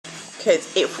Okay,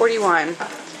 it's 8:41,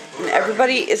 and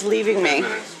everybody is leaving me.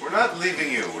 We're not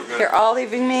leaving you. They're all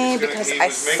leaving me because I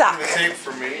suck. He was making the tape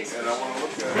for me, and I want to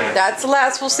look at it. That's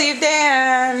Les. We'll see you,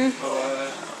 Dan.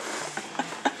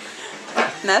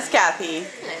 And that's Kathy.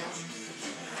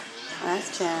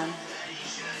 That's Jim.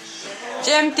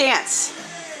 Jim, dance.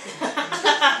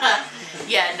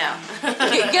 Yeah, no.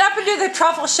 Get up and do the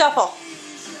truffle shuffle.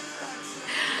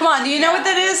 Come on, do you know what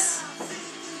that is?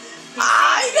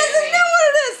 Ah, he doesn't know what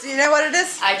it is. Do you know what it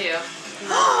is? I do.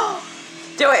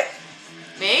 Do it.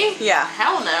 Me? Yeah.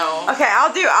 Hell no. Okay,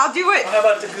 I'll do it. How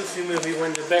about the Goofy movie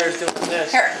when the bear's doing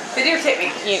this? Here, videotape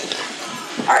me.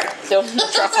 Alright, so the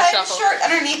truffle shuffle. Shirt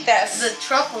underneath this. The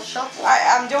truffle shuffle.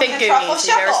 I'm doing Think the truffle Goonies.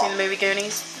 shuffle. You ever seen the movie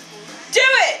Goonies? Do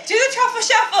it! Do the truffle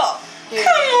shuffle! Yeah.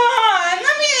 Come on!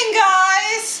 Let me in,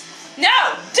 guys!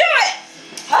 No! Do it!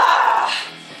 Ah!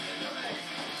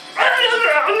 Another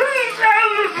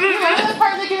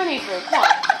part of the Goonies room. Come on.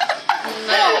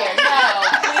 No.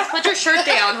 Please put your shirt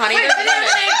down, honey. There's a limit.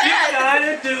 You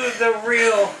gotta do the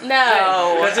real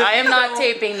No, thing. I am not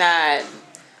taping that.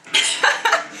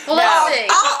 Well, No. let's see.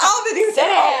 I'll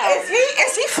videotape. Oh,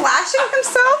 is he flashing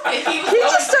himself? He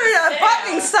just started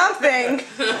unbuttoning something.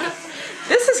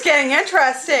 This is getting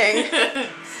interesting.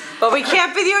 But we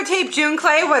can't videotape June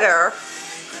Clay with her.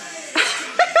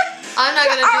 I'm not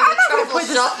gonna do the truffle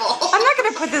shuffle. I'm not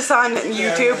gonna put this on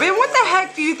YouTube. And what the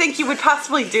heck do you think you would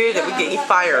possibly do that would get you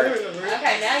fired?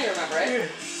 Okay, now you remember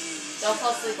it. Don't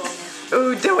fall asleep on me.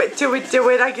 Ooh, do it, do it, do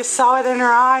it. I just saw it in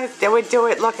her eyes. Do it, do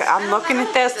it. Look, I'm looking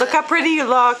at this. Look how pretty you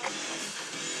look.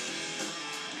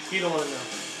 You don't want to know.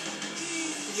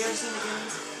 Have you ever seen the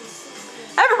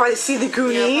Goonies? Everybody see the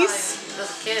Goonies. Yeah, as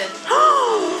a kid. I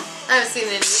haven't seen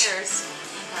it in years.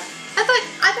 Okay.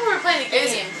 I thought we were playing a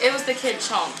game. It was the kid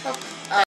Chomp.